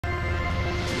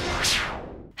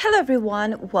Hello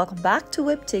everyone, welcome back to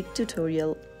Webtech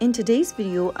Tutorial. In today's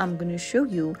video, I'm going to show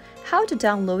you how to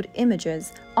download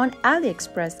images on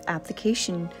AliExpress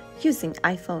application using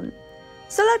iPhone.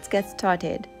 So let's get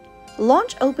started.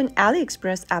 Launch open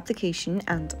AliExpress application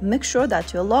and make sure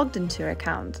that you're logged into your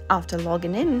account. After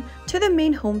logging in to the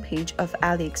main homepage of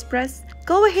AliExpress,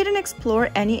 go ahead and explore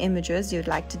any images you'd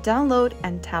like to download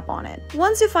and tap on it.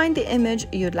 Once you find the image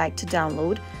you'd like to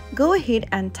download, go ahead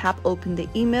and tap open the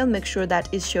email, make sure that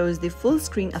it shows the full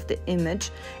screen of the image,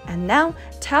 and now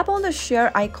tap on the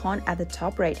share icon at the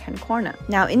top right hand corner.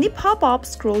 Now in the pop-up,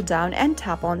 scroll down and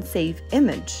tap on save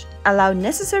image. Allow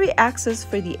necessary access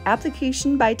for the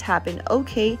application by tapping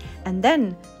OK, and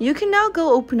then you can now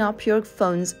go open up your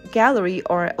phone's gallery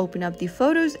or open up the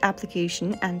Photos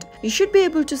application and you should be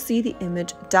able to see the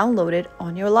image downloaded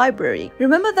on your library.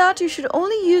 Remember that you should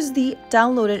only use the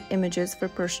downloaded images for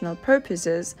personal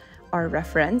purposes or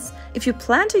reference. If you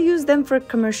plan to use them for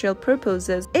commercial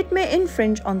purposes, it may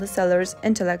infringe on the seller's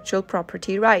intellectual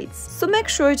property rights. So make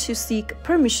sure to seek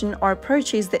permission or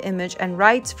purchase the image and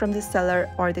rights from the seller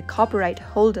or the copyright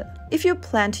holder if you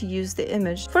plan to use the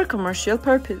image for commercial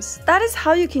purpose. That is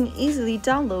how you can easily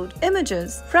download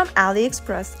images from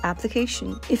AliExpress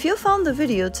application. If you found the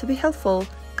video to be helpful,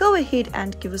 go ahead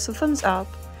and give us a thumbs up.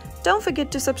 Don't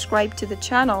forget to subscribe to the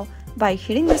channel by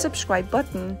hitting the subscribe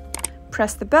button.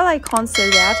 Press the bell icon so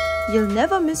that you'll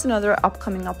never miss another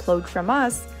upcoming upload from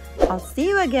us. I'll see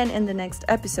you again in the next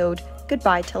episode.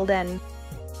 Goodbye till then.